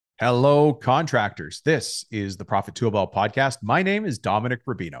Hello, contractors. This is the Profit Toolbelt podcast. My name is Dominic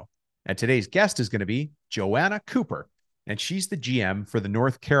Rubino, and today's guest is going to be Joanna Cooper, and she's the GM for the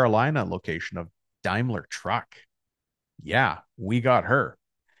North Carolina location of Daimler Truck. Yeah, we got her.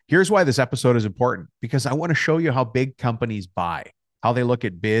 Here's why this episode is important because I want to show you how big companies buy, how they look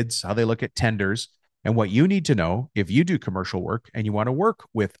at bids, how they look at tenders, and what you need to know if you do commercial work and you want to work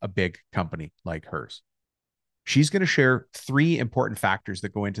with a big company like hers. She's going to share three important factors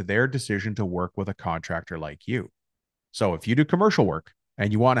that go into their decision to work with a contractor like you. So, if you do commercial work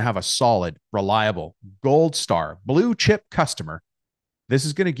and you want to have a solid, reliable, gold star, blue chip customer, this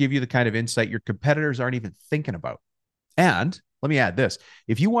is going to give you the kind of insight your competitors aren't even thinking about. And let me add this,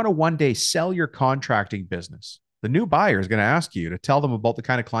 if you want to one day sell your contracting business, the new buyer is going to ask you to tell them about the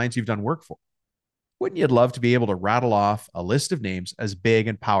kind of clients you've done work for. Wouldn't you love to be able to rattle off a list of names as big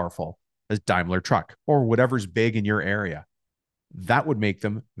and powerful as Daimler Truck or whatever's big in your area? That would make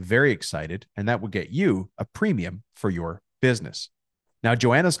them very excited, and that would get you a premium for your business. Now,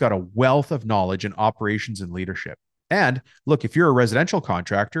 Joanna's got a wealth of knowledge in operations and leadership. And look, if you're a residential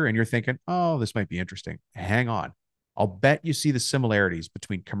contractor and you're thinking, oh, this might be interesting, hang on. I'll bet you see the similarities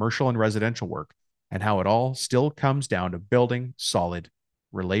between commercial and residential work and how it all still comes down to building solid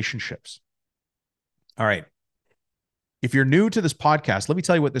relationships. All right. If you're new to this podcast, let me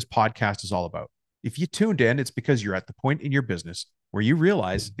tell you what this podcast is all about. If you tuned in, it's because you're at the point in your business where you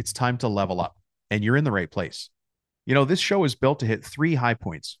realize it's time to level up and you're in the right place. You know, this show is built to hit three high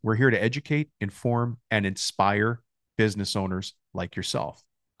points. We're here to educate, inform, and inspire business owners like yourself,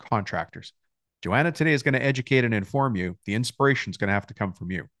 contractors. Joanna today is going to educate and inform you. The inspiration is going to have to come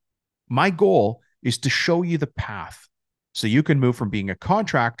from you. My goal is to show you the path so you can move from being a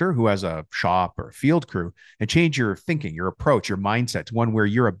contractor who has a shop or a field crew and change your thinking, your approach, your mindset to one where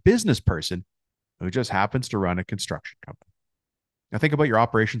you're a business person who just happens to run a construction company. Now think about your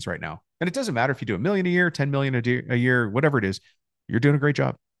operations right now. And it doesn't matter if you do $1 million a year, 10 million a year, whatever it is, you're doing a great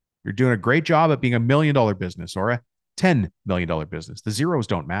job. You're doing a great job at being $1 million business or a $10 million business. The zeros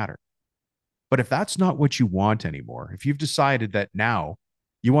don't matter. But if that's not what you want anymore, if you've decided that now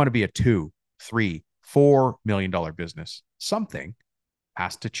you want to be a 2, 3, $4 million business, something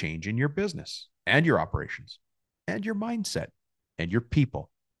has to change in your business and your operations and your mindset and your people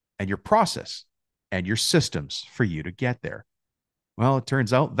and your process and your systems for you to get there. Well, it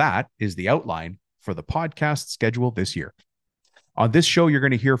turns out that is the outline for the podcast schedule this year. On this show, you're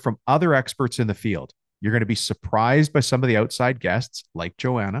going to hear from other experts in the field. You're going to be surprised by some of the outside guests like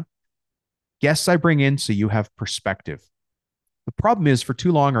Joanna. Guests I bring in so you have perspective. The problem is, for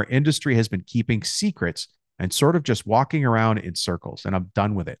too long, our industry has been keeping secrets and sort of just walking around in circles, and I'm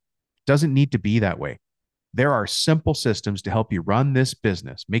done with it. It doesn't need to be that way. There are simple systems to help you run this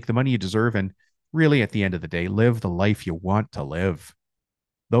business, make the money you deserve, and really, at the end of the day, live the life you want to live.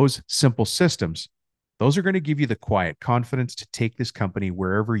 Those simple systems, those are going to give you the quiet confidence to take this company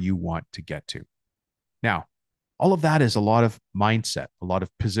wherever you want to get to. Now, all of that is a lot of mindset, a lot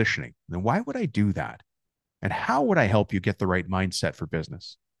of positioning. Then why would I do that? And how would I help you get the right mindset for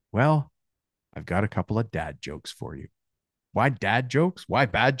business? Well, I've got a couple of dad jokes for you. Why dad jokes? Why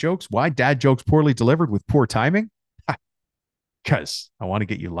bad jokes? Why dad jokes poorly delivered with poor timing? Because I want to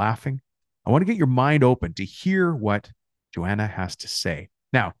get you laughing. I want to get your mind open to hear what Joanna has to say.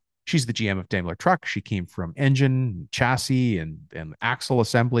 Now, she's the GM of Daimler Truck. She came from engine, chassis, and axle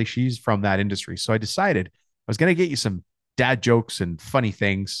assembly. She's from that industry. So I decided I was going to get you some dad jokes and funny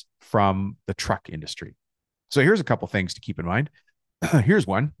things from the truck industry. So here's a couple things to keep in mind. Here's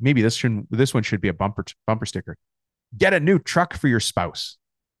one. Maybe this one should be a bumper sticker. Get a new truck for your spouse.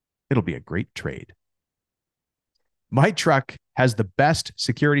 It'll be a great trade. My truck has the best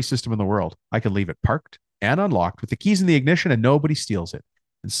security system in the world. I can leave it parked and unlocked with the keys in the ignition and nobody steals it.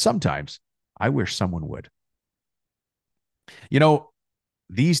 And sometimes I wish someone would. You know,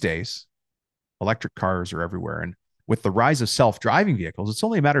 these days, electric cars are everywhere. And with the rise of self-driving vehicles, it's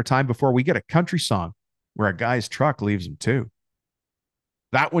only a matter of time before we get a country song where a guy's truck leaves him too.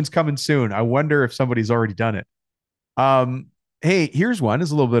 That one's coming soon. I wonder if somebody's already done it. Hey, here's one.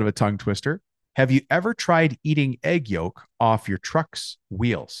 It's a little bit of a tongue twister. Have you ever tried eating egg yolk off your truck's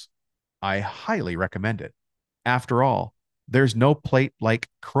wheels? I highly recommend it. After all, there's no plate like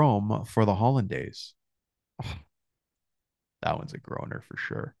chrome for the hollandaise. Oh, that one's a groaner for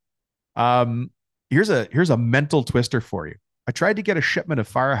sure. Here's a mental twister for you. I tried to get a shipment of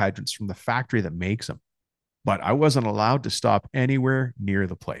fire hydrants from the factory that makes them, but I wasn't allowed to stop anywhere near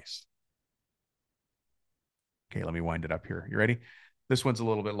the place. Okay, let me wind it up here. You ready? This one's a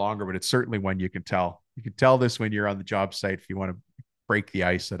little bit longer, but it's certainly one you can tell. You can tell this when you're on the job site if you want to break the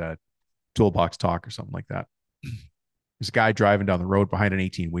ice at a toolbox talk or something like that. There's a guy driving down the road behind an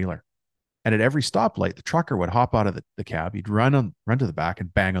 18-wheeler. And at every stoplight, the trucker would hop out of the cab. He'd run to the back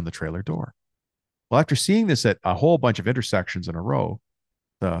and bang on the trailer door. Well, after seeing this at a whole bunch of intersections in a row,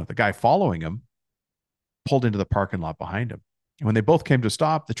 the guy following him pulled into the parking lot behind him. And when they both came to a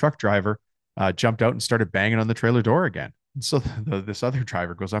stop, the truck driver jumped out and started banging on the trailer door again. And so this other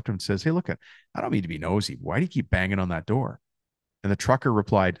driver goes up to him and says, "Hey, look, I don't mean to be nosy. Why do you keep banging on that door?" And the trucker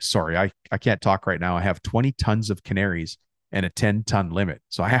replied, "Sorry, I can't talk right now. I have 20 tons of canaries and a 10-ton limit.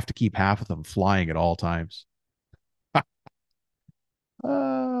 So I have to keep half of them flying at all times."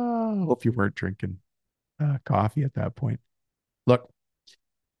 Hope you weren't drinking coffee at that point. Look,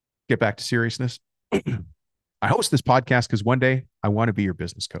 get back to seriousness. I host this podcast because one day I want to be your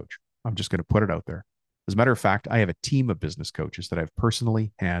business coach. I'm just going to put it out there. As a matter of fact, I have a team of business coaches that I've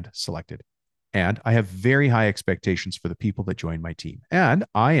personally hand selected. And I have very high expectations for the people that join my team. And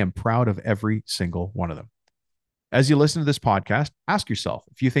I am proud of every single one of them. As you listen to this podcast, ask yourself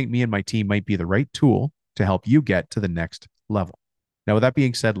if you think me and my team might be the right tool to help you get to the next level. Now, with that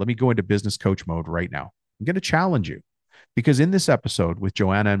being said, let me go into business coach mode right now. I'm going to challenge you because in this episode with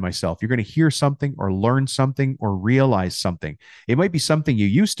Joanna and myself, you're going to hear something or learn something or realize something. It might be something you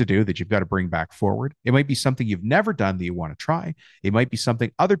used to do that you've got to bring back forward. It might be something you've never done that you want to try. It might be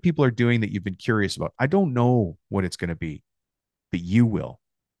something other people are doing that you've been curious about. I don't know what it's going to be, but you will.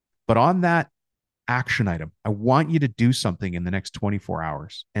 But on that action item, I want you to do something in the next 24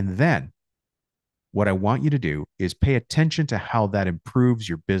 hours. And then what I want you to do is pay attention to how that improves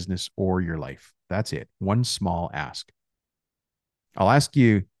your business or your life. That's it. One small ask. I'll ask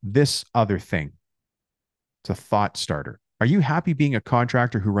you this other thing. It's a thought starter. Are you happy being a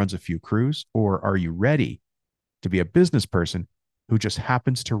contractor who runs a few crews, or are you ready to be a business person who just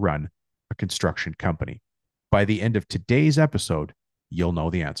happens to run a construction company? By the end of today's episode, you'll know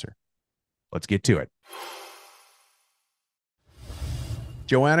the answer. Let's get to it.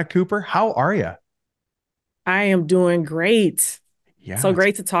 Joanna Cooper, how are you? I am doing great. Yeah, So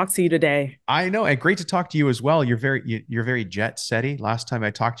great to talk to you today. I know, and great to talk to you as well. You're very jet setty. Last time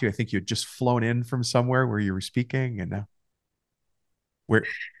I talked to you, I think you had just flown in from somewhere where you were speaking, and where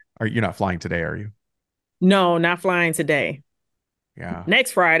are you? Not flying today, are you? No, not flying today. Yeah.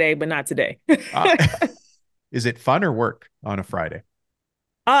 Next Friday, but not today. Uh, is it fun or work on a Friday?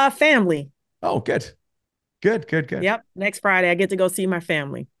 Family. Oh, good, good, good, good. Yep. Next Friday, I get to go see my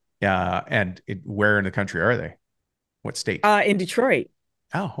family. Yeah, and where in the country are they? What state? In Detroit.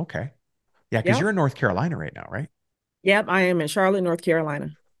 Oh, okay. Yeah, because you're Yep. in North Carolina right now, right? Yep. I am in Charlotte, North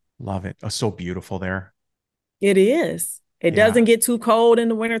Carolina. Love it. Oh, so beautiful there. It is. It Yeah, doesn't get too cold in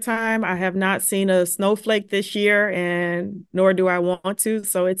the wintertime. I have not seen a snowflake this year, and nor do I want to.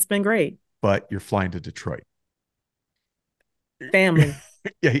 So it's been great. but you're flying to Detroit. Family.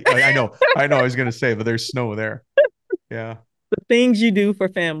 Yeah, I know. I know. I was gonna say, but there's snow there. Yeah, The things you do for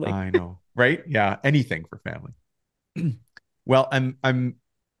family. I know. Right? Yeah, anything for family. Well, I'm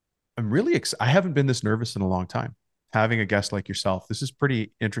really excited. I haven't been this nervous in a long time. Having a guest like yourself, this is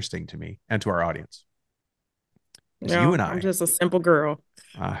pretty interesting to me and to our audience. Because you No, and I'm I, just a simple girl.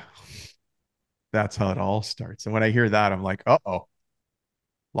 uh, that's how it all starts. And when I hear that, I'm like, oh,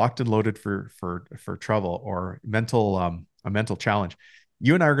 locked and loaded for trouble or mental a mental challenge.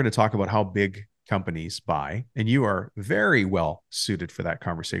 You and I are going to talk about how big companies buy, and you are very well suited for that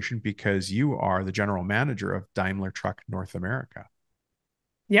conversation because you are the general manager of Daimler Truck North America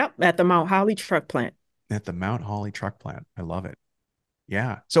Yep, at the Mount Holly truck plant. at the Mount Holly truck plant. I love it.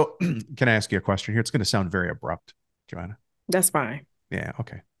 Yeah. So, can I ask you a question here? It's going to sound very abrupt, Joanna. That's fine. Yeah.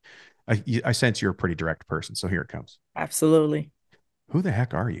 Okay. I sense you're a pretty direct person. So, here it comes. Absolutely. Who the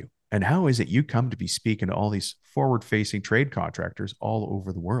heck are you? And how is it you come to be speaking to all these forward facing trade contractors all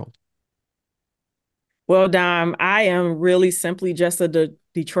over the world? Well, Dom, I am really simply just a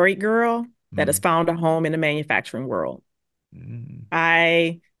Detroit girl that has Mm, found a home in the manufacturing world. mm,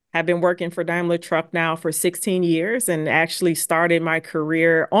 I have been working for Daimler Truck now for 16 years and actually started my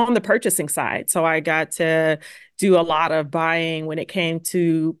career on the purchasing side. So I got to do a lot of buying when it came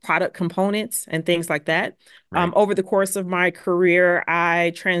to product components and things like that. right. Over the course of my career,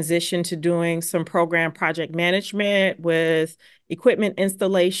 I transitioned to doing some program project management with equipment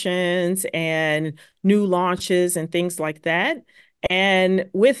installations and new launches and things like that. And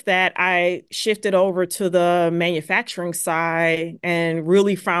with that, I shifted over to the manufacturing side and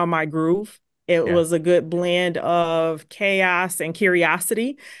really found my groove. It Yeah. was a good blend of chaos and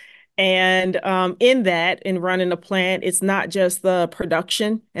curiosity. And in that, in running a plant, it's not just the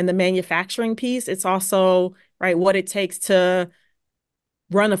production and the manufacturing piece, it's also, right, what it takes to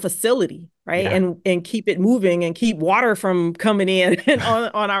run a facility, right? Yeah. And keep it moving and keep water from coming in and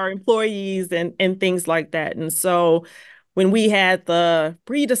on our employees and things like that. And so when we had the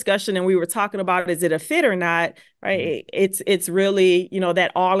pre-discussion and we were talking about is it a fit or not, Mhm. right? It's really,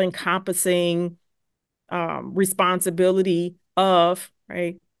 that all-encompassing responsibility of,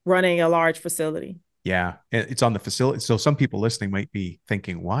 right, running a large facility. Yeah, it's on the facility. So some people listening might be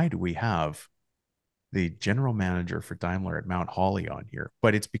thinking, why do we have the general manager for Daimler at Mount Holly on here?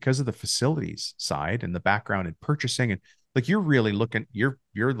 But it's because of the facilities side and the background in purchasing. And like you're really looking, you're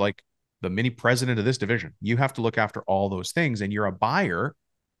like the mini president of this division. You have to look after all those things, and you're a buyer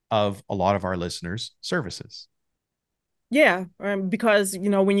of a lot of our listeners' services. Yeah, because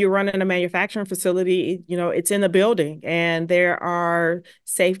when you're running a manufacturing facility, it's in the building, and there are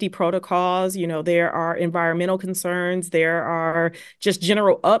safety protocols. There are environmental concerns. There are just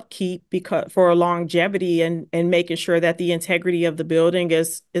general upkeep because for longevity and making sure that the integrity of the building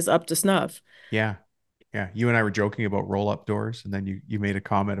is up to snuff. Yeah. Yeah. You and I were joking about roll up doors, and then you made a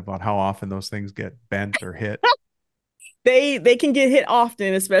comment about how often those things get bent or hit. They can get hit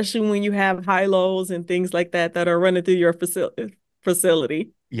often, especially when you have high lows and things like that are running through your facility.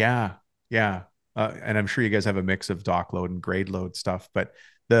 Yeah, yeah. And I'm sure you guys have a mix of dock load and grade load stuff, but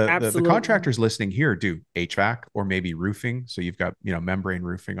the Absolutely. contractors listening here do HVAC or maybe roofing. So you've got, membrane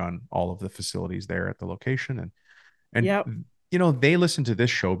roofing on all of the facilities there at the location. Yep. They listen to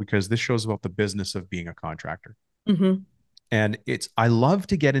this show because this show's about the business of being a contractor. Hmm. And I love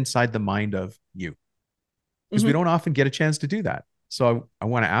to get inside the mind of you because we Hmm. don't often get a chance to do that. So I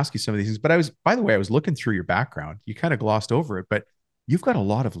want to ask you some of these things. But by the way, I was looking through your background. You kind of glossed over it, but you've got a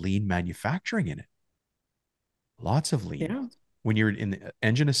lot of lean manufacturing in it. Lots of lean. Yeah. When you're in the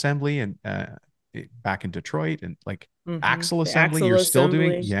engine assembly and back in Detroit and like axle The assembly, you're axle still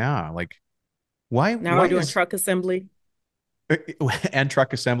doing, assembly. yeah. Like why Now we're why doing is truck assembly. and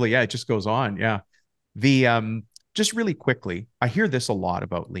truck assembly? Yeah, it just goes on. Yeah. The Just really quickly, I hear this a lot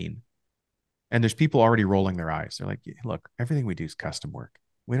about lean, and there's people already rolling their eyes. They're like, look, everything we do is custom work.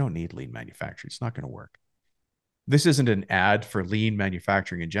 We don't need lean manufacturing. It's not going to work. This isn't an ad for lean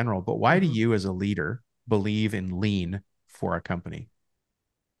manufacturing in general, but why do Mhm. you as a leader believe in lean for a company?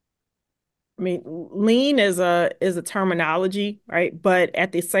 I mean, lean is a terminology, right? But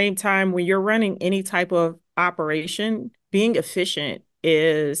at the same time, when you're running any type of operation, being efficient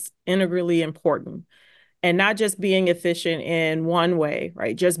is integrally important. And not just being efficient in one way,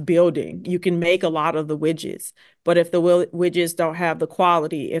 right? Just building. You can make a lot of the widgets, but if the widgets don't have the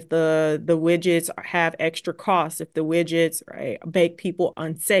quality, if the widgets have extra costs, if the widgets, right, make people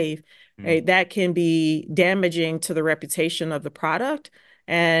unsafe, Mm, right, that can be damaging to the reputation of the product.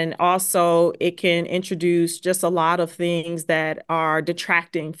 And also, it can introduce just a lot of things that are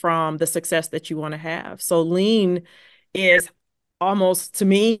detracting from the success that you want to have. So, lean is almost to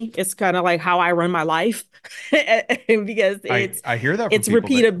me, it's kind of like how I run my life because I hear that from it's people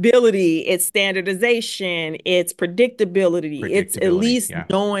that repeatability, it's standardization, it's predictability, it's at predictability. least Yeah.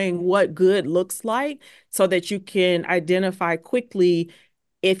 knowing what good looks like so that you can identify quickly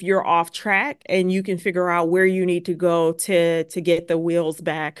if you're off track and you can figure out where you need to go to get the wheels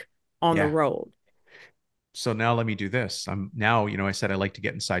back on the Yeah. road. So now let me do this. I'm now, I said I like to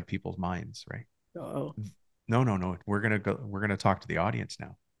get inside people's minds, right? Oh, No, no, no. We're gonna talk to the audience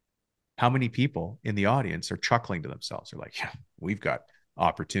now. How many people in the audience are chuckling to themselves? They're like, yeah, we've got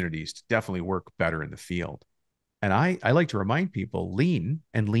opportunities to definitely work better in the field. And I like to remind people lean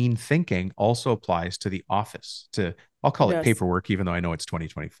and lean thinking also applies to the office, to I'll it call it does. paperwork, even though I know it's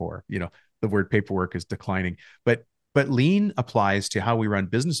 2024. The word paperwork is declining, but lean applies to how we run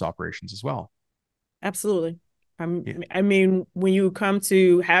business operations as well. Absolutely. Yeah. I mean, when you come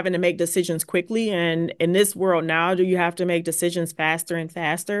to having to make decisions quickly, and in this world now, do you have to make decisions faster and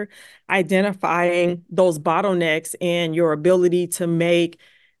faster? Identifying those bottlenecks in your ability to make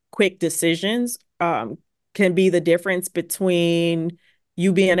quick decisions can be the difference between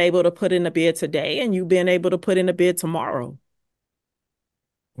you being able to put in a bid today and you being able to put in a bid tomorrow.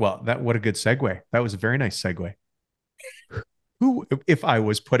 Well, what a good segue. That was a very nice segue. Who, if I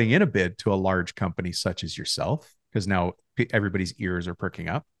was putting in a bid to a large company such as yourself, because now everybody's ears are perking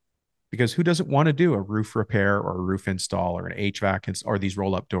up, because who doesn't want to do a roof repair or a roof install or an HVAC or these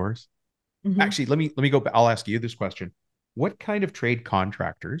roll up doors? Mhm. Actually, let me go. I'll ask you this question: what kind of trade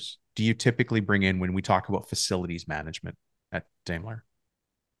contractors do you typically bring in when we talk about facilities management at Daimler?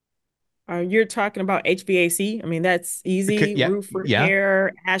 You're talking about HVAC. I mean, that's easy. Yeah, Roof yeah.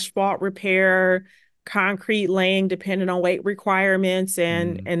 repair, asphalt repair, concrete laying, depending on weight requirements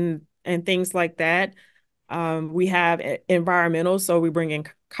and Mm, and things like that. We have environmental, so we bring in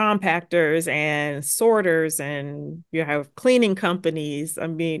compactors and sorters, and you have cleaning companies. I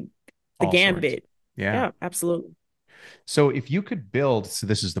mean, the all sorts. gambit. Yeah. Yeah, absolutely. So if you could build, so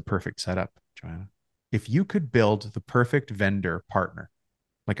this is the perfect setup, Joanna. If you could build the perfect vendor partner,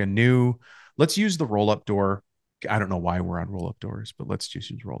 like a new, let's use the roll up door. I don't know why we're on roll up doors, but let's just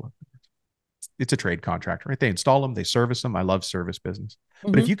use roll up. It's a trade contractor, right? They install them, they service them. I love service business.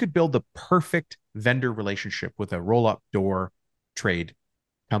 But if Mhm. you could build the perfect vendor relationship with a roll up door trade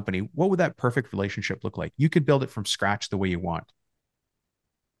company, what would that perfect relationship look like? You could build it from scratch the way you want.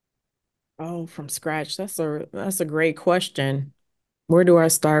 Oh, from scratch. That's a great question. Where do I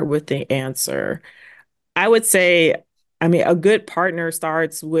start with the answer? I would say, I mean, a good partner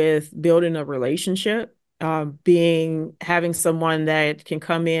starts with building a relationship, being having someone that can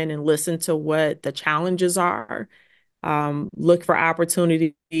come in and listen to what the challenges are, look for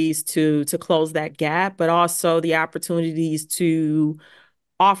opportunities to close that gap, but also the opportunities to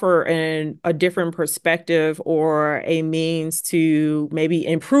offer a different perspective or a means to maybe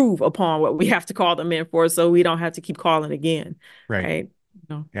improve upon what we have to call them in for so we don't have to keep calling again, Right. right?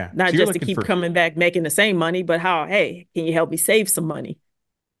 No, Yeah. not So you're just to looking keep for, coming back making the same money, but how, hey, can you help me save some money?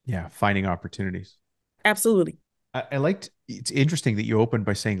 yeah, finding opportunities. Absolutely. I liked, it's interesting that you opened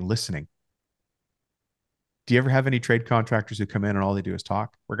by saying listening. Do you ever have any trade contractors who come in and all they do is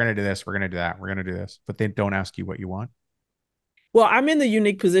talk? We're going to do this. We're going to do that. We're going to do this, but they don't ask you what you want. Well, I'm in the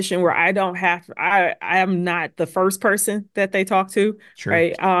unique position where I don't have I am not the first person that they talk to, Sure.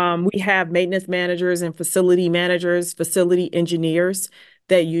 right? We have maintenance managers and facility managers, facility engineers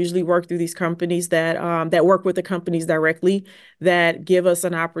that usually work through these companies that work with the companies directly that give us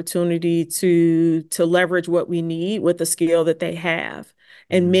an opportunity to leverage what we need with the skill that they have.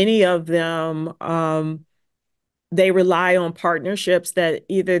 And Mm-hmm. many of them they rely on partnerships that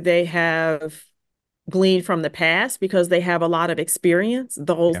either they have gleaned from the past because they have a lot of experience,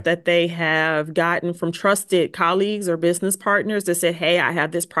 those Yeah. that they have gotten from trusted colleagues or business partners that said, hey, I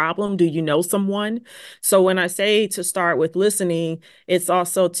have this problem. Do you know someone? So when I say to start with listening, it's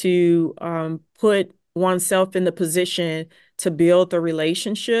also to put oneself in the position to build the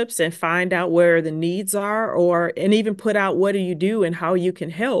relationships and find out where the needs are, or and even put out what do you do and how you can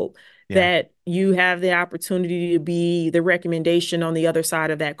help, Yeah. that you have the opportunity to be the recommendation on the other side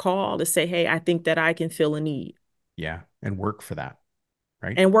of that call to say, hey, I think that I can fill a need Yeah. And work for that.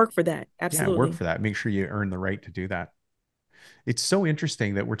 Right. and work for that. Yeah. Work Absolutely. for that. Make sure you earn the right to do that. It's so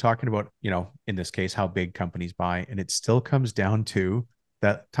interesting that we're talking about, in this case, how big companies buy, and it still comes down to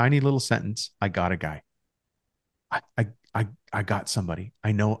that tiny little sentence. I got a guy. I, I, I got somebody.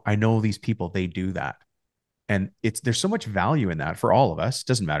 I know these people, they do that. And there's so much value in that for all of us.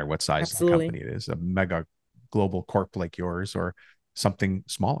 Doesn't matter what size of the Absolutely. company it is, a mega global corp like yours or something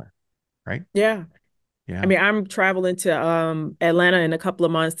smaller, right? Yeah. I Yeah. mean, I'm traveling to Atlanta in a couple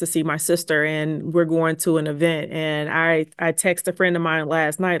of months to see my sister, and we're going to an event. And I text a friend of mine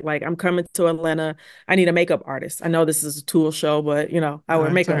last night, like, I'm coming to Atlanta. I need a makeup artist. I know this is a tool show, but I wear It's all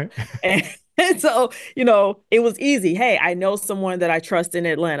makeup. right. And, and so, it was easy. Hey, I know someone that I trust in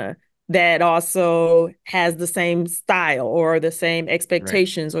Atlanta that also has the same style or the same Right.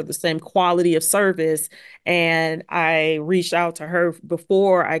 expectations or the same quality of service. And I reached out to her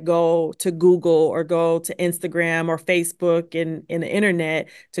before I go to Google or go to Instagram or Facebook and in the internet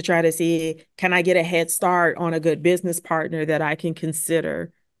to try to see, can I get a head start on a good business partner that I can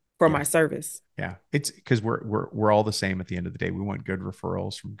consider for Yeah. my service? Yeah. It's because we're all the same at the end of the day. We want good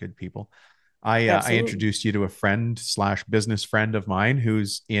referrals from good people. I Absolutely. introduced you to a friend slash business friend of mine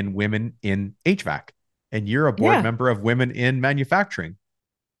who's in women in HVAC, and you're a board Yeah. member of women in manufacturing,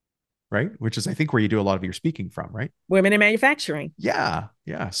 right? Which is, I think, where you do a lot of your speaking from, right? Women in manufacturing. Yeah,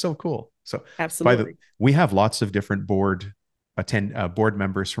 yeah, so cool. So, Absolutely. we have lots of different board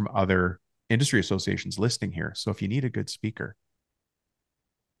members from other industry associations listening here. So, if you need a good speaker,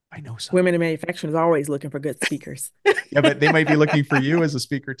 I know Women somebody. in manufacturing is always looking for good speakers. Yeah, but they might be looking for you as a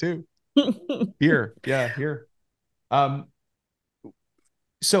speaker too. Here, yeah, here. Um,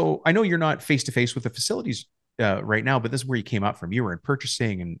 so I know you're not face to face with the facilities right now, but this is where you came up from. You were in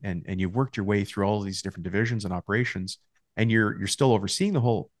purchasing, and you've worked your way through all of these different divisions and operations, and you're still overseeing the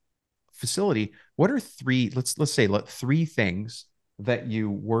whole facility. What are let's say three things that you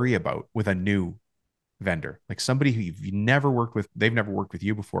worry about with a new vendor, like somebody who you've never worked with, they've never worked with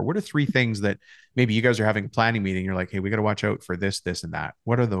you before? What are three things that maybe you guys are having a planning meeting, you're like, hey, we got to watch out for this and that?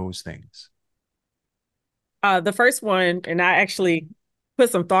 What are those things? The first one, and I actually put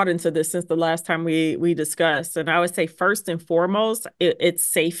some thought into this since the last time we discussed, and I would say first and foremost, it's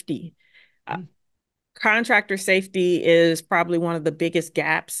safety. Uh, Hmm. Contractor safety is probably one of the biggest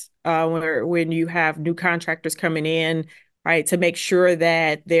gaps when you have new contractors coming in, right? To make sure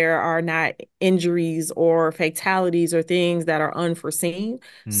that there are not injuries or fatalities or things that are unforeseen.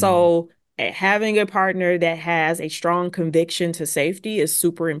 Hmm. So having a partner that has a strong conviction to safety is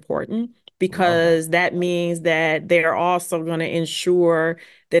super important. Love that. because that means that they're also going to ensure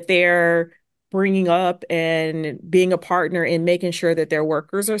that they're bringing up and being a partner in making sure that their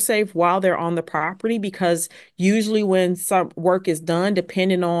workers are safe while they're on the property. Because usually, when some work is done,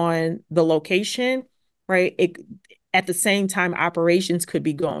 depending on the location, right, it at the same time operations could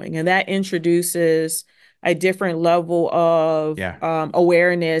be going, and that introduces a different level of Yeah.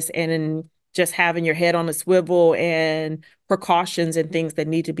 awareness and just having your head on a swivel and precautions and things that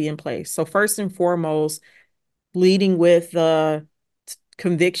need to be in place. So first and foremost, leading with the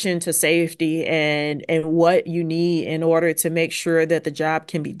conviction to safety and what you need in order to make sure that the job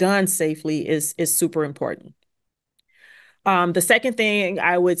can be done safely is super important. The second thing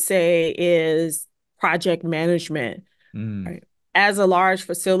I would say is project management. Mm, Right. As a large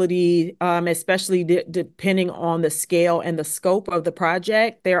facility, especially depending on the scale and the scope of the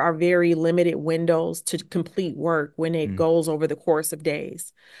project, there are very limited windows to complete work when it mm. goes over the course of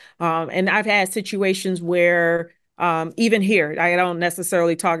days. And I've had situations where, even here, I don't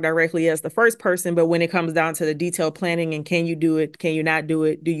necessarily talk directly as the first person, but when it comes down to the detailed planning and can you do it, can you not do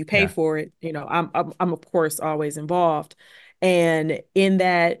it, do you pay Yeah. for it? I'm of course always involved. And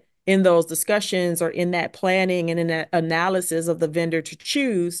in those discussions or in that planning and in that analysis of the vendor to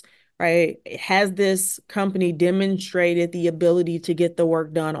choose, right, has this company demonstrated the ability to get the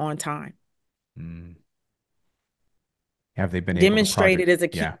work done on time? Mm. Have they been able to project? Demonstrated is a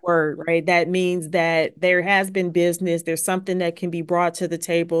key Yeah. word, right? That means that there has been business, there's something that can be brought to the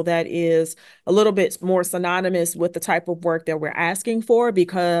table that is a little bit more synonymous with the type of work that we're asking for,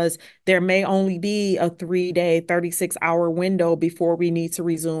 because there may only be a 3-day, 36-hour window before we need to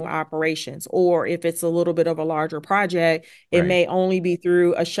resume operations. Or if it's a little bit of a larger project, it Right. may only be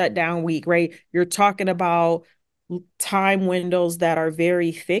through a shutdown week, right? You're talking about time windows that are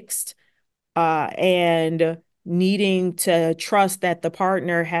very fixed, and needing to trust that the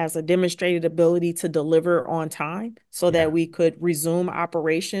partner has a demonstrated ability to deliver on time so that Yeah. we could resume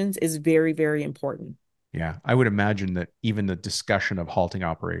operations is very, very important. Yeah. I would imagine that even the discussion of halting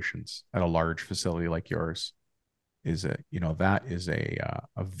operations at a large facility like yours is that is a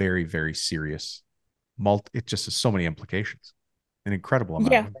very, very serious it just has so many implications, an incredible amount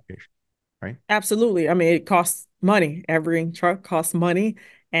of Yeah, implications, right? absolutely. I mean, it costs money. Every truck costs money.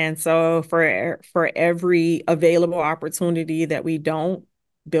 And so for every available opportunity that we don't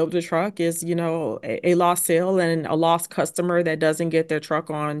build a truck is, a lost sale and a lost customer that doesn't get their truck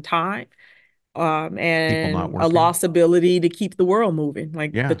on time, People not and a working. lost ability to keep the world moving.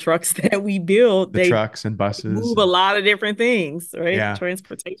 Like the Yeah. trucks that we build, The they trucks and buses move a and lot of different things, right? yeah.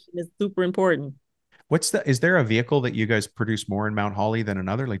 Transportation is super important. Is there a vehicle that you guys produce more in Mount Holly than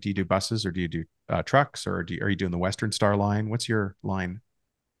another? Like, do you do buses or do you do trucks or are you doing the Western Star line? What's your line?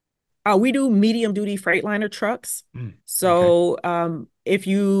 We do medium duty Freightliner trucks. Mm, okay. So if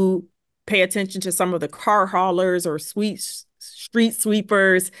you pay attention to some of the car haulers or street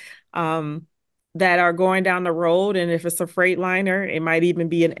sweepers, um, that are going down the road, and if it's a Freightliner, it might even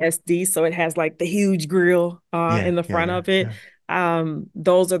be an SD, so it has like the huge grill Yeah. in the Yeah. front Yeah. of it. Yeah.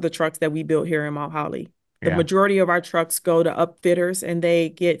 Those are the trucks that we built here in Mount Holly. The Yeah. majority of our trucks go to upfitters, and they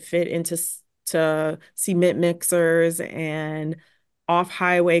get fit into to cement mixers and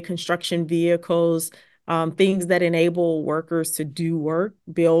off-highway construction vehicles, things that enable workers to do work,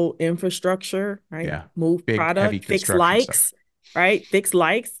 build infrastructure, right? Yeah. Move Big, heavy product, fix construction stuff. likes, right? Fix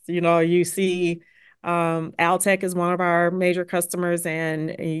likes. You see, Altec is one of our major customers,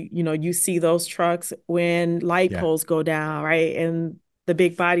 and you see those trucks when light Yeah. poles go down, right? And the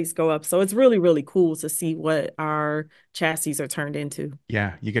big bodies go up. So it's really, really cool to see what our chassis are turned into.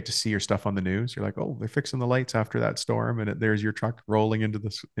 Yeah. You get to see your stuff on the news. You're like, oh, they're fixing the lights after that storm, and there's your truck rolling into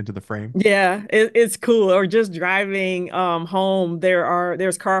the frame. Yeah, it's cool. Or just driving home,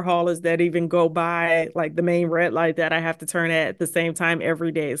 there's car haulers that even go by like the main red light that I have to turn at the same time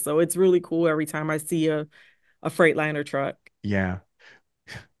every day. So it's really cool every time I see a Freightliner truck. Yeah.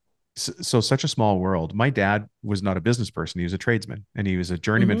 So such a small world. My dad was not a business person. He was a tradesman and he was a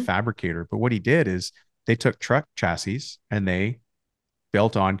journeyman Hmm. fabricator. But what he did is they took truck chassis and they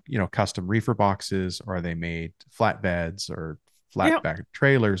built on, custom reefer boxes, or they made flatbeds or Yeah. flatbed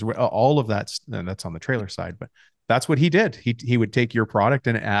trailers, all of that's, and that's on the trailer side, but that's what he did. He would take your product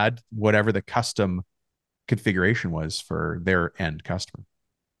and add whatever the custom configuration was for their end customer.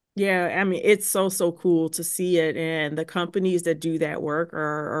 Yeah, I mean, it's so, so cool to see it. And the companies that do that work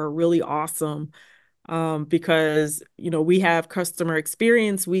are really awesome, because we have customer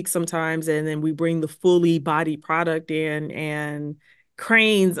experience week sometimes, and then we bring the fully body product in, and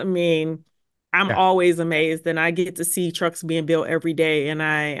cranes. I mean, I'm Yeah. always amazed, and I get to see trucks being built every day, and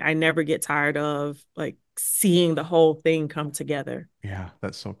I never get tired of like seeing the whole thing come together. Yeah.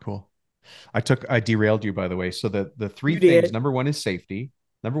 That's so cool. I derailed you, by the way. So the three You things, did. number one is safety,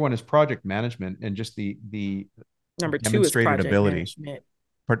 number one is project management, and just the Number two is demonstrated project ability. management.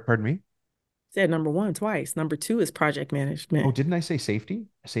 Pardon me? Said number one twice. Number two is project Oh, management. didn't I say safety?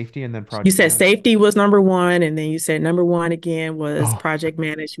 Safety and then You project said management. safety was number one, and then you said number one again was Oh, project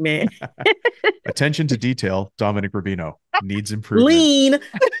management. attention to detail, Dominic Rubino needs improvement. Lean,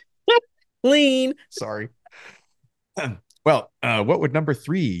 lean. Sorry. Well, what would number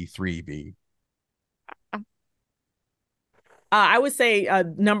three be? I would say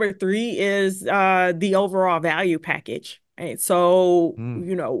number three is the overall value package. Right? So, Hmm.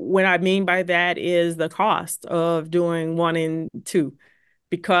 what I mean by that is the cost of doing one and two,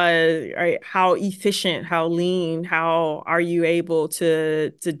 because right, how efficient, how lean, how are you able to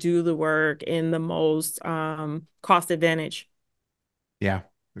do the work in the most cost advantage Yeah,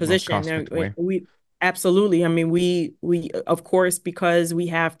 the most position? cost effective way. We absolutely. I mean, we of course, because we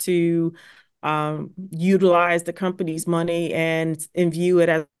have to utilize the company's money and view it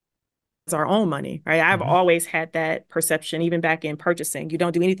as our own money, right? I've Hmm. always had that perception, even back in purchasing. You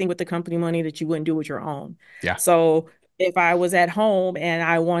don't do anything with the company money that you wouldn't do with your own. Yeah. So if I was at home and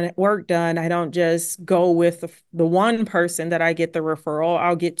I want work done, I don't just go with the one person that I get the referral.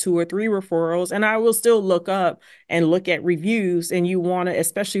 I'll get two or three referrals, and I will still look up and look at reviews. And you want to,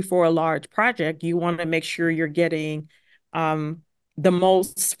 especially for a large project, you want to make sure you're getting um, the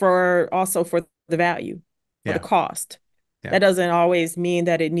most for also for the value, for the Yeah. cost. Yeah. That doesn't always mean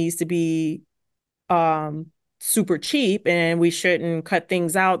that it needs to be um super cheap, and we shouldn't cut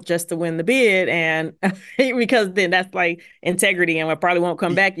things out just to win the bid, and because then that's like integrity, and we probably won't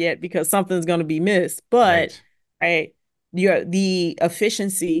come back yet because something's going to be missed. But Right. right, the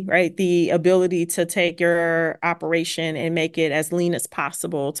efficiency, right, the ability to take your operation and make it as lean as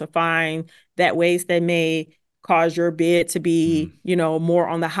possible, to find that ways that may cause your bid to Mm. be, more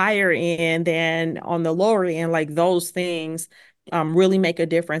on the higher end than on the lower end, like those things really make a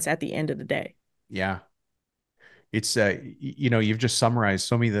difference at the end of the day. Yeah. It's you've just summarized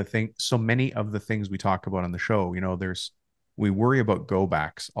so many of the things we talk about on the show. We worry about go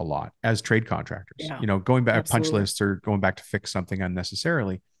backs a lot as trade contractors, Yeah, going back punch absolutely. lists or going back to fix something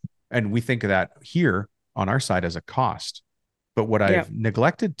unnecessarily. And we think of that here on our side as a cost. But what Yeah. I've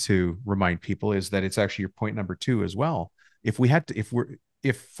neglected to remind people is that it's actually your point number two as well. If we had to,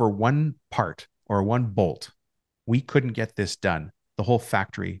 if for one part or one bolt, we couldn't get this done, the whole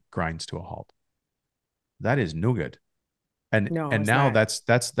factory grinds to a halt. That is no good. and No, and it's now not.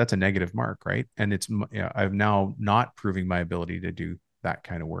 that's a negative mark, right? And I'm now not proving my ability to do that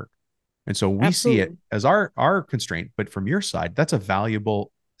kind of work. And so we see it Absolutely. as our constraint, but from your side, that's a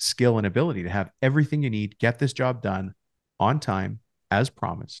valuable skill and ability to have everything you need, get this job done on time as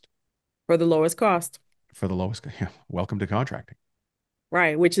promised For the lowest cost. for the lowest. Yeah, welcome to contracting.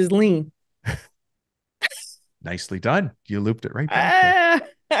 Right, which is lean. Nicely done. You looped it right back there.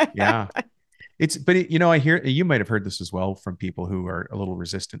 Ah. Yeah. But I hear you might have heard this as well from people who are a little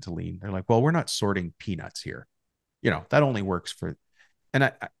resistant to lean. They're like, well, we're not sorting peanuts here. That only works for, and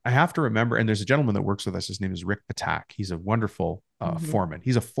I have to remember, and there's a gentleman that works with us. His name is Rick Patak. He's a wonderful Mhm. foreman.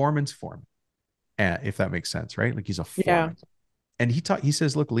 He's a foreman's foreman, if that makes sense, right? Like he's a Yeah. foreman. And he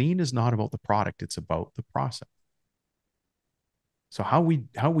says, look, lean is not about the product. It's about the process. So how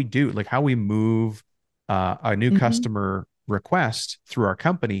we do, like how we move a new Mhm. customer request through our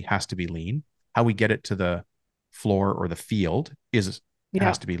company has to be lean. How we get it to the floor or the field has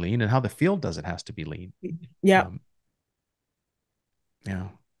Yeah. to be lean, and how the field does it has to be lean. Yeah. Um, yeah.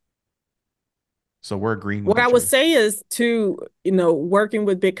 So we're agreeing with What I each would other. say is to, working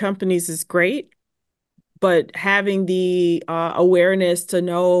with big companies is great, but having the awareness to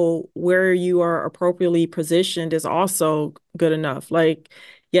know where you are appropriately positioned is also good enough. Like,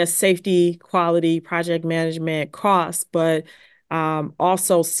 yes, safety, quality, project management, cost, but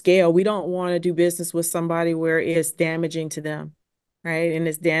also scale. We don't want to do business with somebody where it's damaging to them, right? And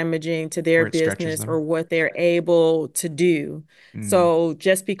it's damaging to their Where it stretches business or them. what they're able to do. Mm, So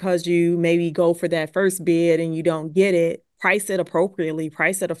just because you maybe go for that first bid and you don't get it, price it appropriately,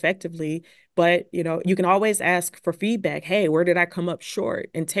 price it effectively, but you can always ask for feedback. Hey, where did I come up short?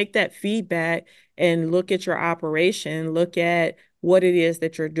 And take that feedback and look at your operation, look at what it is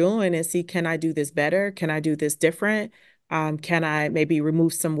that you're doing and see, can I do this better? Can I do this different? Can I maybe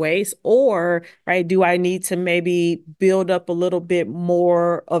remove some waste? Or, right, do I need to maybe build up a little bit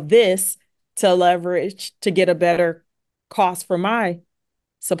more of this to leverage to get a better cost for my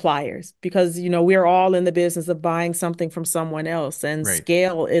suppliers? Because we're all in the business of buying something from someone else, and right.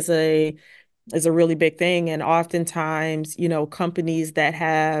 scale is a really big thing. And oftentimes, companies that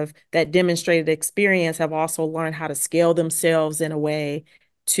have that demonstrated experience have also learned how to scale themselves in a way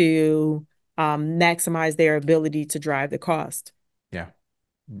to maximize their ability to drive the cost. Yeah.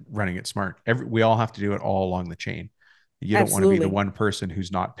 Running it smart. We all have to do it all along the chain. You don't want to be the Absolutely. one person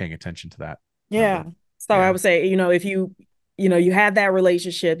who's not paying attention to that Yeah. number. So I Yeah. would say, if you had that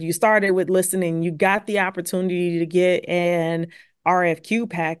relationship, you started with listening, you got the opportunity to get an RFQ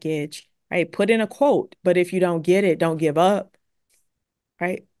package, right? Put in a quote, but if you don't get it, don't give up,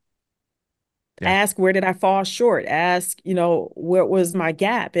 right? Yeah. Ask, where did I fall short? Ask, what was my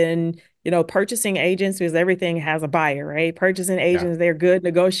gap? And purchasing agents, because everything has a buyer, right? Purchasing Yeah. agents, they're good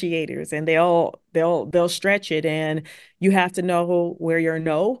negotiators, and they'll stretch it, and you have to know where your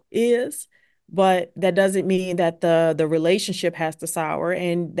no is. But that doesn't mean that the relationship has to sour,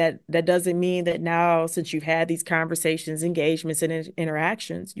 and that doesn't mean that now, since you've had these conversations, engagements, and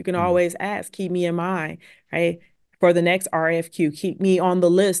interactions, you can Mm. always ask, keep me in mind, right? For the next RFQ, keep me on the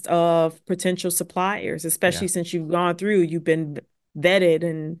list of potential suppliers, Yeah. especially since you've been vetted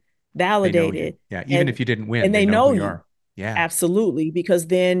and They know you. validated, Yeah. Even and if you didn't win, and they they know who know you you. are. Yeah. Absolutely, because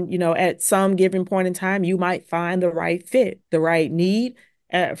then, at some given point in time, you might find the right fit, the right need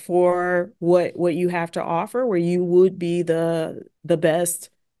for what you have to offer, where you would be the best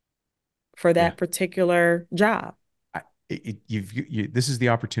for Yeah. that particular job. This is the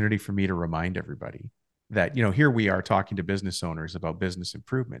opportunity for me to remind everybody that, here we are talking to business owners about business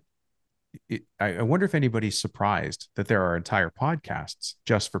improvement. I wonder if anybody's surprised that there are entire podcasts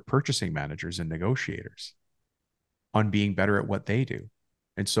just for purchasing managers and negotiators on being better at what they do.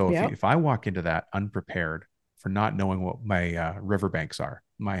 And so Yep. if I walk into that unprepared for not knowing what my riverbanks are,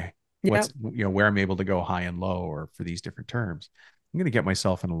 my what's Yep. where I'm able to go high and low, or for these different terms, I'm going to get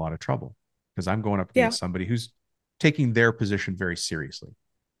myself in a lot of trouble because I'm going up Yeah. against somebody who's taking their position very seriously,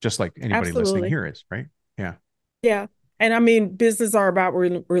 just like anybody listening Absolutely. here is, right? Yeah, Yeah. And I mean, business are about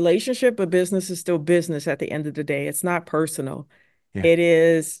relationship, but business is still business at the end of the day. It's not personal. yeah, It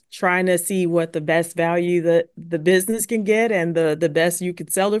is trying to see what the best value that the business can get and the best you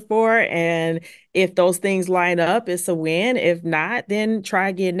could sell it for. And if those things line up, it's a win. If not, then try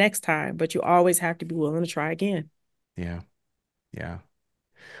again next time. But you always have to be willing to try again. yeah, yeah.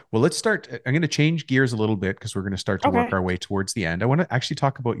 Well, let's start. I'm going to change gears a little bit because we're going to start to work Okay. our way towards the end. I want to actually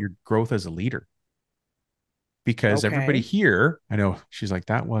talk about your growth as a leader, because everybody Okay. here, I know she's like,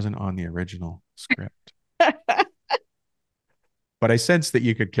 that wasn't on the original script, but I sense that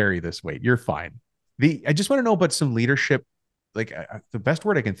you could carry this weight. You're fine. I just want to know about some leadership. Like, the best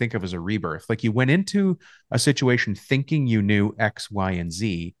word I can think of is a rebirth. Like, you went into a situation thinking you knew X, Y, and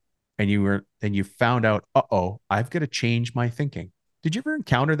Z, and you found out, oh, I've got to change my thinking. Did you ever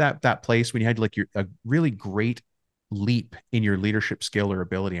encounter that place when you had like a really great leap in your leadership skill or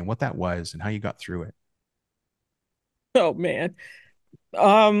ability, and what that was and how you got through it? Oh man.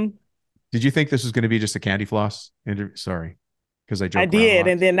 Um, Did you think this was going to be just a candy floss interview? Sorry, because I I joke around a did.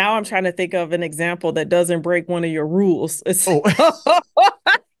 lot. And then now I'm trying to think of an example that doesn't break one of your rules. It's Oh,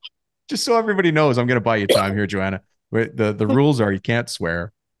 just so everybody knows, I'm going to buy you time here, Joanna. The rules are you can't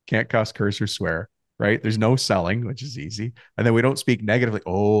swear, can't cuss, curse, or swear. Right? There's no selling, which is easy, and then we don't speak negatively.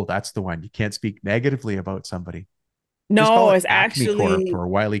 Oh, that's the one. You can't speak negatively about somebody. Just call no, it it's Acme Corp actually or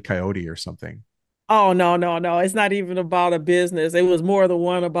Wile E. Coyote or something. Oh, no, no, no. It's not even about a business. It was more the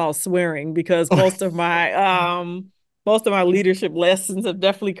one about swearing because Oh, most of my leadership lessons have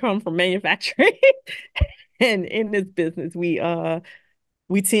definitely come from manufacturing. And in this business, we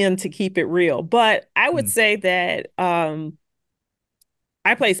tend to keep it real. But I would hmm. say that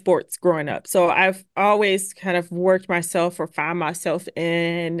I played sports growing up. So I've always kind of worked myself or found myself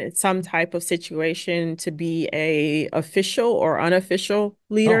in some type of situation to be a official or unofficial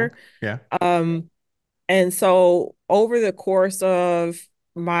Oh, leader. okay. Yeah. Um, And so over the course of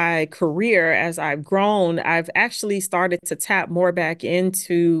my career, as I've grown, I've actually started to tap more back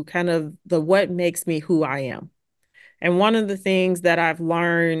into kind of the what makes me who I am. And one of the things that I've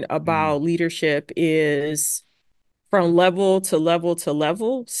learned Mm, about leadership is from level to level to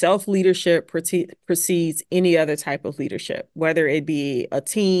level, self leadership precedes any other type of leadership, whether it be a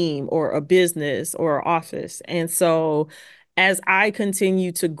team or a business or an office. And so as I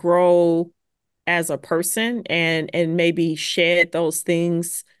continue to grow as a person and maybe shed those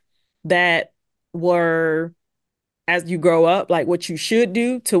things that were as you grow up, like what you should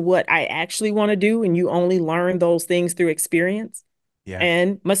do to what I actually want to do, and you only learn those things through experience yeah.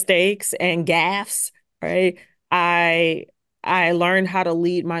 and mistakes and gaffes, right? I learned how to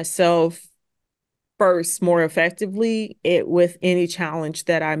lead myself first more effectively with any challenge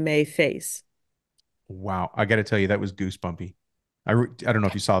that I may face. Wow. I got to tell you, that was goosebumpy. I don't know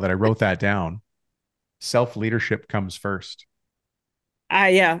if you saw that. I wrote that down. Self leadership comes first.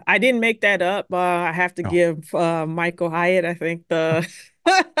 I didn't make that up. I have to No. give Michael Hyatt, I think the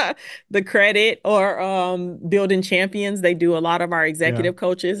credit, or Building Champions. They do a lot of our Yeah. executive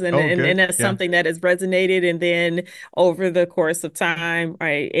coaches, and Oh, and good. that's Yeah. something that has resonated. And then over the course of time,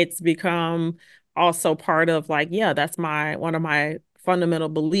 right, it's become also part of, like, yeah, that's my one of my fundamental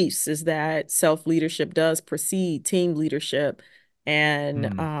beliefs, is that self-leadership does precede team leadership.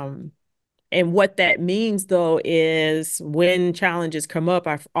 And Mm, um and what that means, though, is when challenges come up,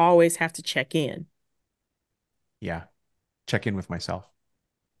 I always have to yeah. Check in with myself.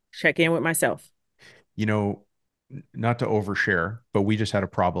 check in with myself. You know, not to overshare, but we just had a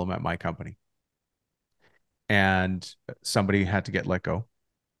problem at my company and somebody had to get let go.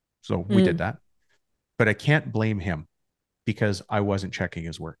 So we did Mm, that. But I can't blame him because I wasn't checking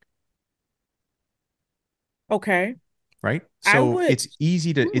his work. okay. Right. I So would, it's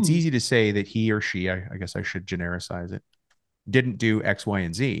hmm. easy to say that he or she, I guess I should genericize it, didn't do X, Y,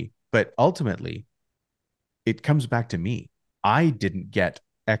 and Z. But ultimately, it comes back to me. I didn't get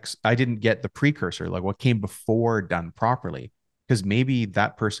I didn't get the precursor, like what came before done properly, because maybe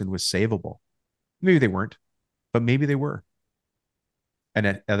that person was savable. Maybe they weren't, but maybe they were.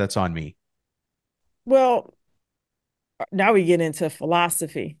 That's on me. Well, now we get into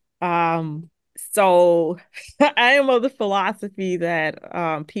philosophy. So I am of the philosophy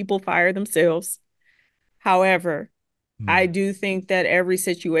that people fire themselves. However, I Mm, do think that every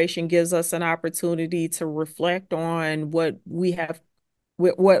situation gives us an opportunity to reflect on what we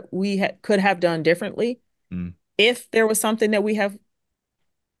could have done differently, mm, if there was something that we have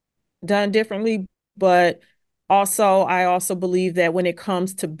done differently. But also, I also believe that when it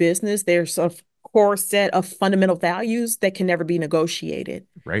comes to business, there's a core set of fundamental values that can never be negotiated.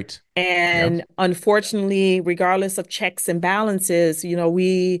 right. Yeah. And unfortunately, regardless of checks and balances,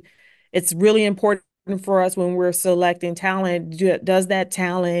 it's really important for us when we're selecting talent. Does that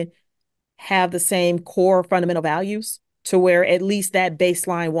talent have the same core fundamental values, to where at least that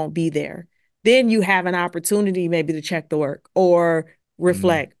baseline won't be there? Then you have an opportunity maybe to check the work or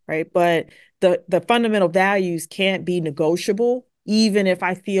Mm, reflect, right? But the fundamental values can't be negotiable, even if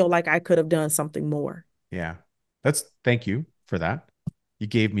I feel like I could have done something more. yeah. Thank you for that. You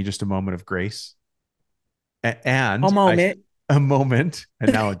gave me just a moment of grace A and moment. a moment,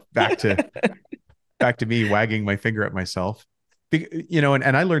 and now back to me wagging my finger at myself.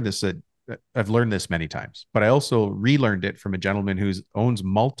 And I learned this. I've learned this many times, but I also relearned it from a gentleman who owns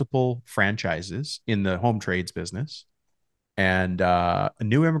multiple franchises in the home trades business, and a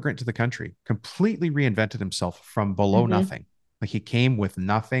new immigrant to the country, completely reinvented himself from below Mm-hmm. nothing. Like he came with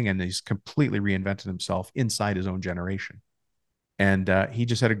nothing, and he's completely reinvented himself inside his own generation. And he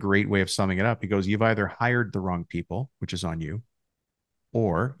just had a great way of summing it up. He goes, "You've either hired the wrong people, which is on you,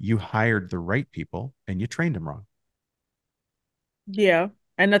 or you hired the right people and you trained them wrong." Yeah.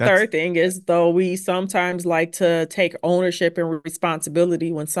 And the That's third thing is, though, we sometimes like to take ownership and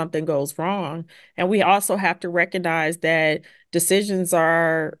responsibility when something goes wrong. And we also have to recognize that decisions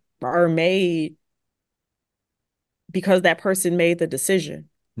are made because that person made the decision.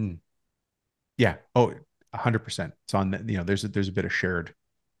 hmm, yeah. Oh, 100%. It's on there's a bit of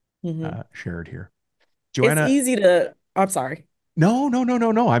Mhm. shared here. It's Joanna, easy to, I'm sorry. no, no, no,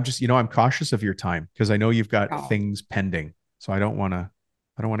 no, no. I'm just, I'm cautious of your time because I know you've got Oh, things pending. So I don't want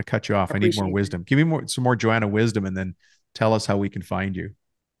to cut you off. I I need more appreciate that. wisdom. Give me some more Joanna wisdom and then tell us how we can find you.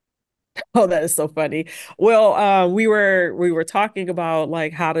 Oh, that is so funny. Well, we were talking about,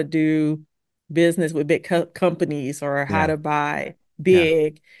 like, how to do business with big companies, or how Yeah. to buy Yeah.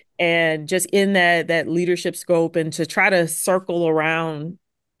 big, and just in that leadership scope, and to try to circle around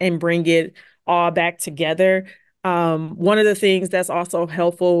and bring it all back together. One of the things that's also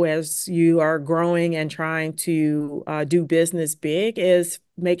helpful as you are growing and trying to do business big is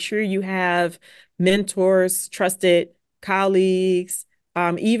make sure you have mentors, trusted colleagues,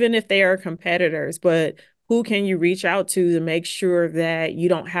 even if they are competitors, but who can you reach out to make sure that you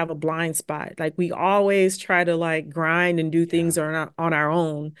don't have a blind spot? Like, we always try to, like, grind and do Yeah. things on our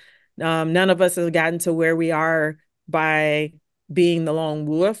own. None of us have gotten to where we are by being the lone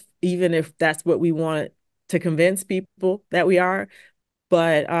wolf, even if that's what we want to convince people that we are.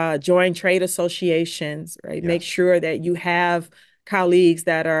 But join trade associations, right? Make Yes. sure that you have colleagues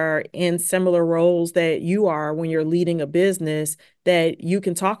that are in similar roles that you are when you're leading a business, that you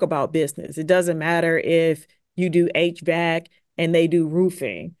can talk about business. It doesn't matter if you do HVAC and they do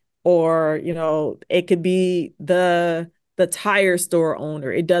roofing, or it could be the tire store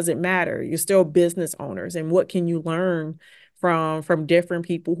owner. It doesn't matter. You're still business owners, and what can you learn from different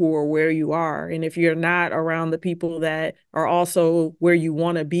people who are where you are? And if you're not around the people that are also where you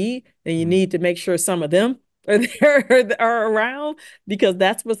want to be, then you Mm, need to make sure some of them are around, because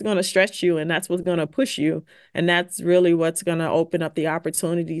that's what's going to stretch you and that's what's going to push you. And that's really what's going to open up the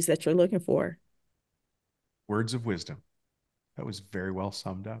opportunities that you're looking for. Words of wisdom. That was very well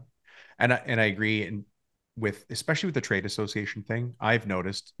summed up. And I agree. And with especially with the trade association thing, I've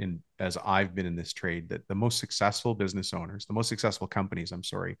noticed in as I've been in this trade that the most successful business owners, the most successful companies, I'm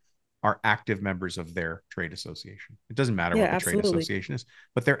sorry, are active members of their trade association. It doesn't matter Yeah, what the trade absolutely. association is,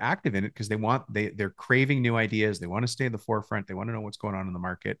 but they're active in it because they're craving new ideas. They want to stay in the forefront. They want to know what's going on in the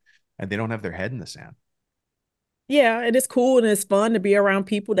market, and they don't have their head in the sand. Yeah, and it's cool and it's fun to be around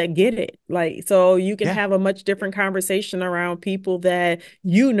people that get it. Like, so you can Yeah. have a much different conversation around people that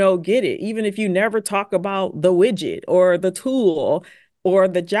get it, even if you never talk about the widget or the tool or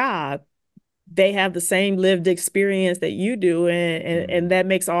the job. They have the same lived experience that you do, and Mm, that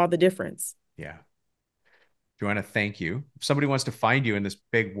makes all the difference. yeah. Joanna, thank you. If somebody wants to find you in this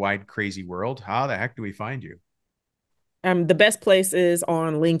big, wide, crazy world, how the heck do we find you? The best place is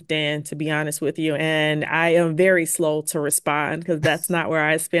on LinkedIn, to be honest with you. And I am very slow to respond because that's not where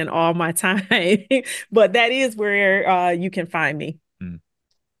I spend all my time. But that is where you can find me. Mm.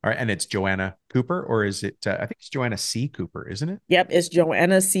 All right. And it's Joanna Cooper, or is it, I think it's Joanna C. Cooper, isn't it? Yep, it's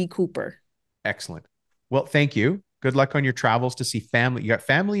Joanna C. Cooper. Excellent. Well, thank you. Good luck on your travels to see family. You got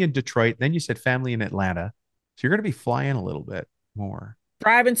family in Detroit, then you said family in Atlanta. So you're going to be flying a little bit more.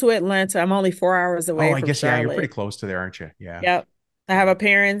 Driving to Atlanta, I'm only 4 hours Oh, away I from guess, yeah, you're pretty Charlotte. close to there, aren't you? Yeah. Yep. I have Yeah. a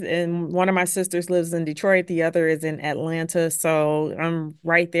parent, and one of my sisters lives in Detroit. The other is in Atlanta. So I'm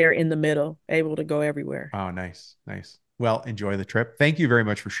right there in the middle, able to go everywhere. Oh, nice. Nice. Well, enjoy the trip. Thank you very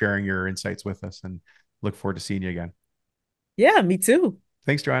much for sharing your insights with us and look forward to seeing you again. Yeah, me too.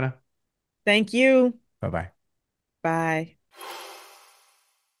 Thanks, Joanna. Thank you. Bye bye. Bye.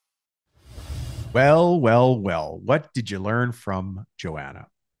 Well, well, well. What did you learn from Joanna?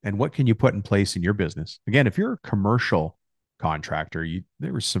 And what can you put in place in your business? Again, if you're a commercial contractor,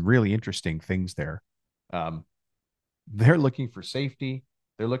 there were some really interesting things there. Um, they're looking for safety.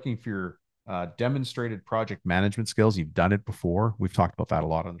 They're looking for your demonstrated project management skills. You've done it before. We've talked about that a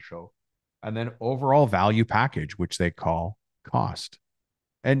lot on the show. And then overall value package, which they call cost.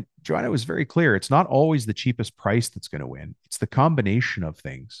 And Joanna was very clear. It's not always the cheapest price that's going to win. It's the combination of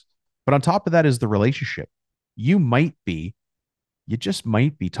things. But on top of that is the relationship. You might be, you just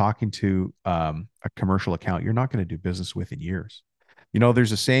might be talking to a commercial account you're not going to do business with in years. You know,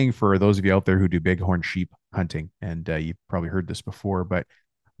 there's a saying for those of you out there who do bighorn sheep hunting, and you've probably heard this before, but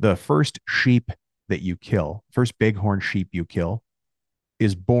the first sheep that you kill, first bighorn sheep you kill,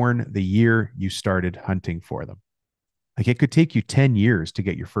 is born the year you started hunting for them. Like it could take you 10 years to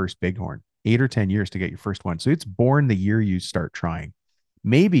get your first bighorn, 8 or 10 years to get your first one. So it's born the year you start trying.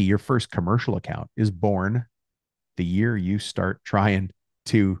 Maybe your first commercial account is born the year you start trying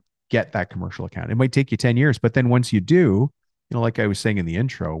to get that commercial account. It might take you 10 years, but then once you do, you know, like I was saying in the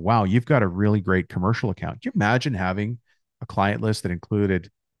intro, wow, you've got a really great commercial account. Can you imagine having a client list that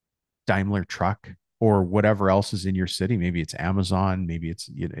included Daimler truck or whatever else is in your city? Maybe it's Amazon, maybe it's,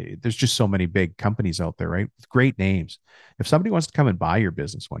 you know, there's just so many big companies out there, right? With great names. If somebody wants to come and buy your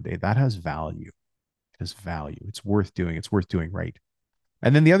business one day, that has value. It has value. It's worth doing. It's worth doing right.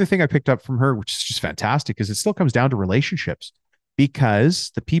 And then the other thing I picked up from her, which is just fantastic, is it still comes down to relationships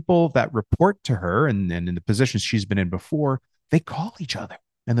because the people that report to her and in the positions she's been in before, they call each other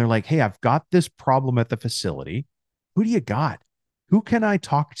and they're like, hey, I've got this problem at the facility. Who do you got? Who can I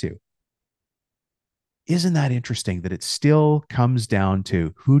talk to? Isn't that interesting that it still comes down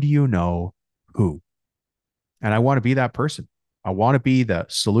to who do you know who? And I want to be that person. I want to be the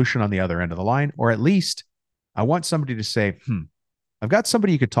solution on the other end of the line, or at least I want somebody to say, I've got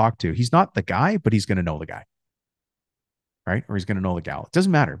somebody you could talk to. He's not the guy, but he's going to know the guy, right? Or he's going to know the gal. It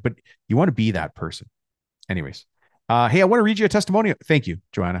doesn't matter, but you want to be that person. Anyways, hey, I want to read you a testimonial. Thank you,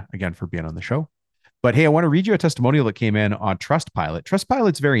 Joanna, again for being on the show. But hey, I want to read you a testimonial that came in on Trustpilot.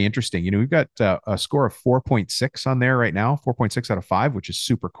 Trustpilot's very interesting. You know, we've got a score of 4.6 on there right now, 4.6 out of 5, which is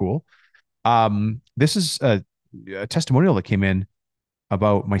super cool. This is a testimonial that came in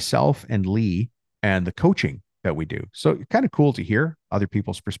about myself and Lee and the coaching that we do. So kind of cool to hear other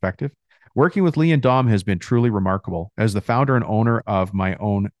people's perspective. Working with Lee and Dom has been truly remarkable. As the founder and owner of my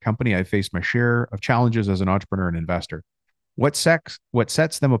own company, I've faced my share of challenges as an entrepreneur and investor. What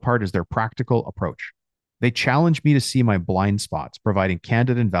sets them apart is their practical approach. They challenge me to see my blind spots, providing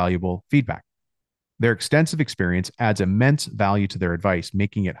candid and valuable feedback. Their extensive experience adds immense value to their advice,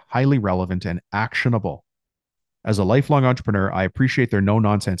 making it highly relevant and actionable. As a lifelong entrepreneur, I appreciate their no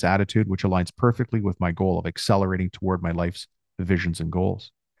nonsense attitude, which aligns perfectly with my goal of accelerating toward my life's visions and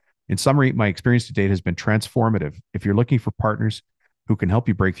goals. In summary, my experience to date has been transformative. If you're looking for partners who can help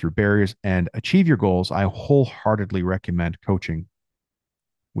you break through barriers and achieve your goals. I wholeheartedly recommend coaching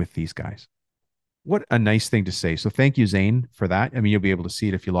with these guys. What a nice thing to say. So thank you, Zane, for that. I mean, you'll be able to see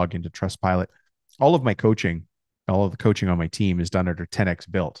it if you log into Trustpilot. All of my coaching, all of the coaching on my team is done under 10x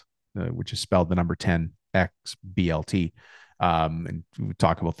built, which is spelled the number 10x BLT. And we'll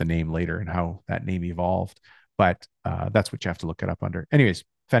talk about the name later and how that name evolved. But that's what you have to look it up under. Anyways,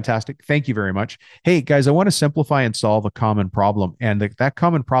 fantastic. Thank you very much. Hey, guys, I want to simplify and solve a common problem. And that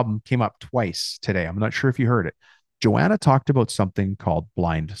common problem came up twice today. I'm not sure if you heard it. Joanna talked about something called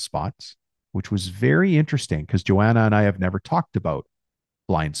blind spots, which was very interesting because Joanna and I have never talked about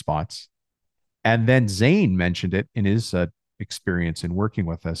blind spots. And then Zane mentioned it in his experience in working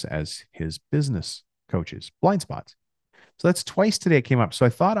with us as his business coaches, blind spots. So that's twice today it came up. So I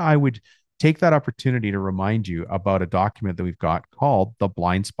thought I would take that opportunity to remind you about a document that we've got called the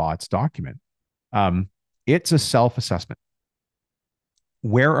blind spots document. It's a self-assessment.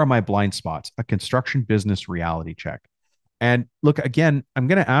 Where are my blind spots? A construction business reality check. And look, again, I'm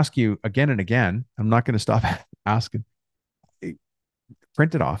going to ask you again and again. I'm not going to stop asking.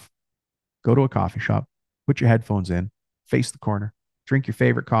 Print it off. Go to a coffee shop. Put your headphones in. Face the corner. Drink your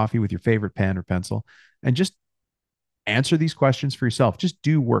favorite coffee with your favorite pen or pencil. And just answer these questions for yourself. Just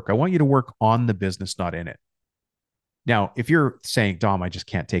do work. I want you to work on the business, not in it. Now, if you're saying, Dom, I just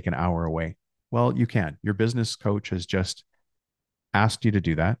can't take an hour away. Well, you can. Your business coach has just asked you to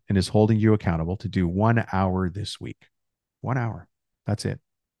do that and is holding you accountable to do 1 hour this week. 1 hour. That's it.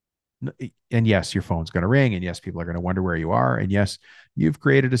 And yes, your phone's going to ring. And yes, people are going to wonder where you are. And yes, you've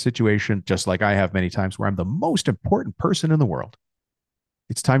created a situation just like I have many times where I'm the most important person in the world.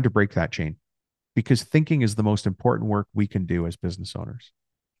 It's time to break that chain because thinking is the most important work we can do as business owners.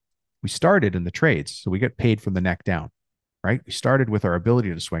 We started in the trades, so we get paid from the neck down, right? We started with our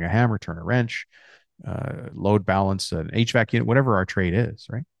ability to swing a hammer, turn a wrench, load balance, an HVAC unit, whatever our trade is,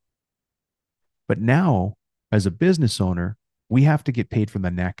 right? But now, as a business owner, we have to get paid from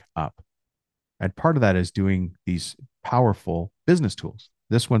the neck up. And part of that is doing these powerful business tools.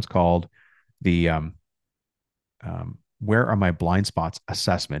 This one's called the Where Are My Blind Spots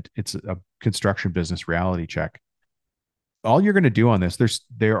assessment. It's a construction business reality check. All you're going to do on this,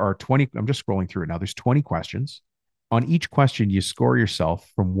 there are 20, I'm just scrolling through it now. There's 20 questions. On each question, you score yourself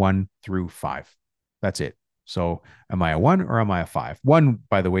from 1 through 5. That's it. So am I a 1 or am I a 5? 1,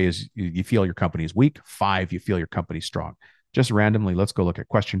 by the way, is you feel your company is weak. 5, you feel your company's strong. Just randomly, let's go look at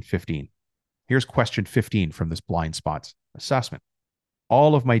question 15. Here's question 15 from this blind spots assessment.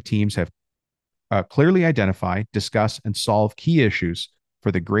 All of my teams have clearly identify, discuss, and solve key issues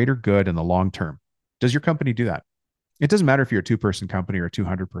for the greater good in the long term. Does your company do that? It doesn't matter if you're a 2-person company or a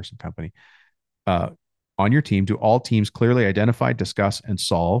 200-person company. On your team, do all teams clearly identify, discuss, and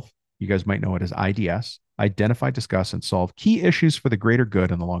solve? You guys might know it as IDS. Identify, discuss, and solve key issues for the greater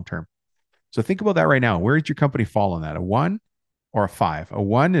good in the long term. So think about that right now. Where did your company fall on that? A 1 or a 5? A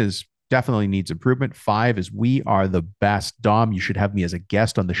 1 is definitely needs improvement. 5 is we are the best. Dom, you should have me as a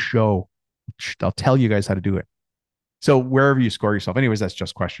guest on the show. I'll tell you guys how to do it. So wherever you score yourself. Anyways, that's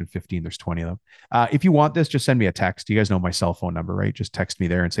just question 15. There's 20 of them. If you want this, just send me a text. You guys know my cell phone number, right? Just text me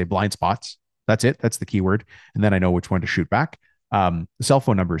there and say blind spots. That's it. That's the keyword. And then I know which one to shoot back. The cell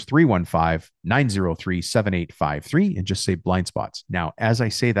phone number is 315-903-7853 and just say blind spots. Now, as I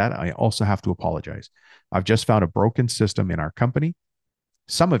say that, I also have to apologize. I've just found a broken system in our company.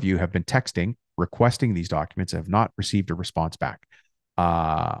 Some of you have been texting, requesting these documents and have not received a response back.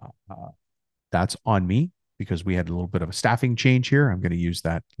 That's on me because we had a little bit of a staffing change here. I'm going to use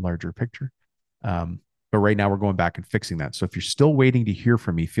that larger picture. But right now we're going back and fixing that. So if you're still waiting to hear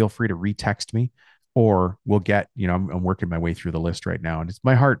from me, feel free to retext me or we'll get, I'm working my way through the list right now. And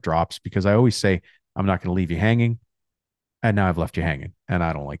my heart drops because I always say, I'm not going to leave you hanging. And now I've left you hanging and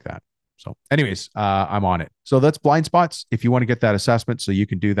I don't like that. So anyways, I'm on it. So that's blind spots. If you want to get that assessment so you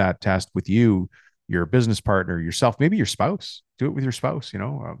can do that test with you, your business partner, yourself, maybe your spouse, do it with your spouse,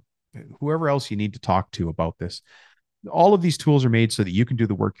 whoever else you need to talk to about this. All of these tools are made so that you can do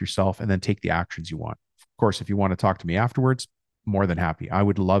the work yourself and then take the actions you want. Of course, if you want to talk to me afterwards, more than happy. I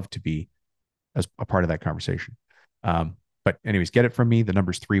would love to be as a part of that conversation. But anyways, get it from me. The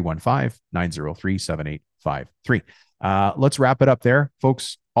number's 315-903-7853. Let's wrap it up there.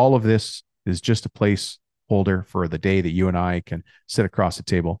 Folks, all of this is just a placeholder for the day that you and I can sit across the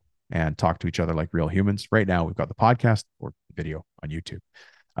table and talk to each other like real humans. Right now, we've got the podcast or video on YouTube.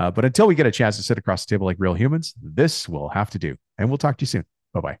 But until we get a chance to sit across the table like real humans, this will have to do. And we'll talk to you soon.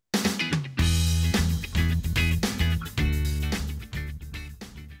 Bye-bye.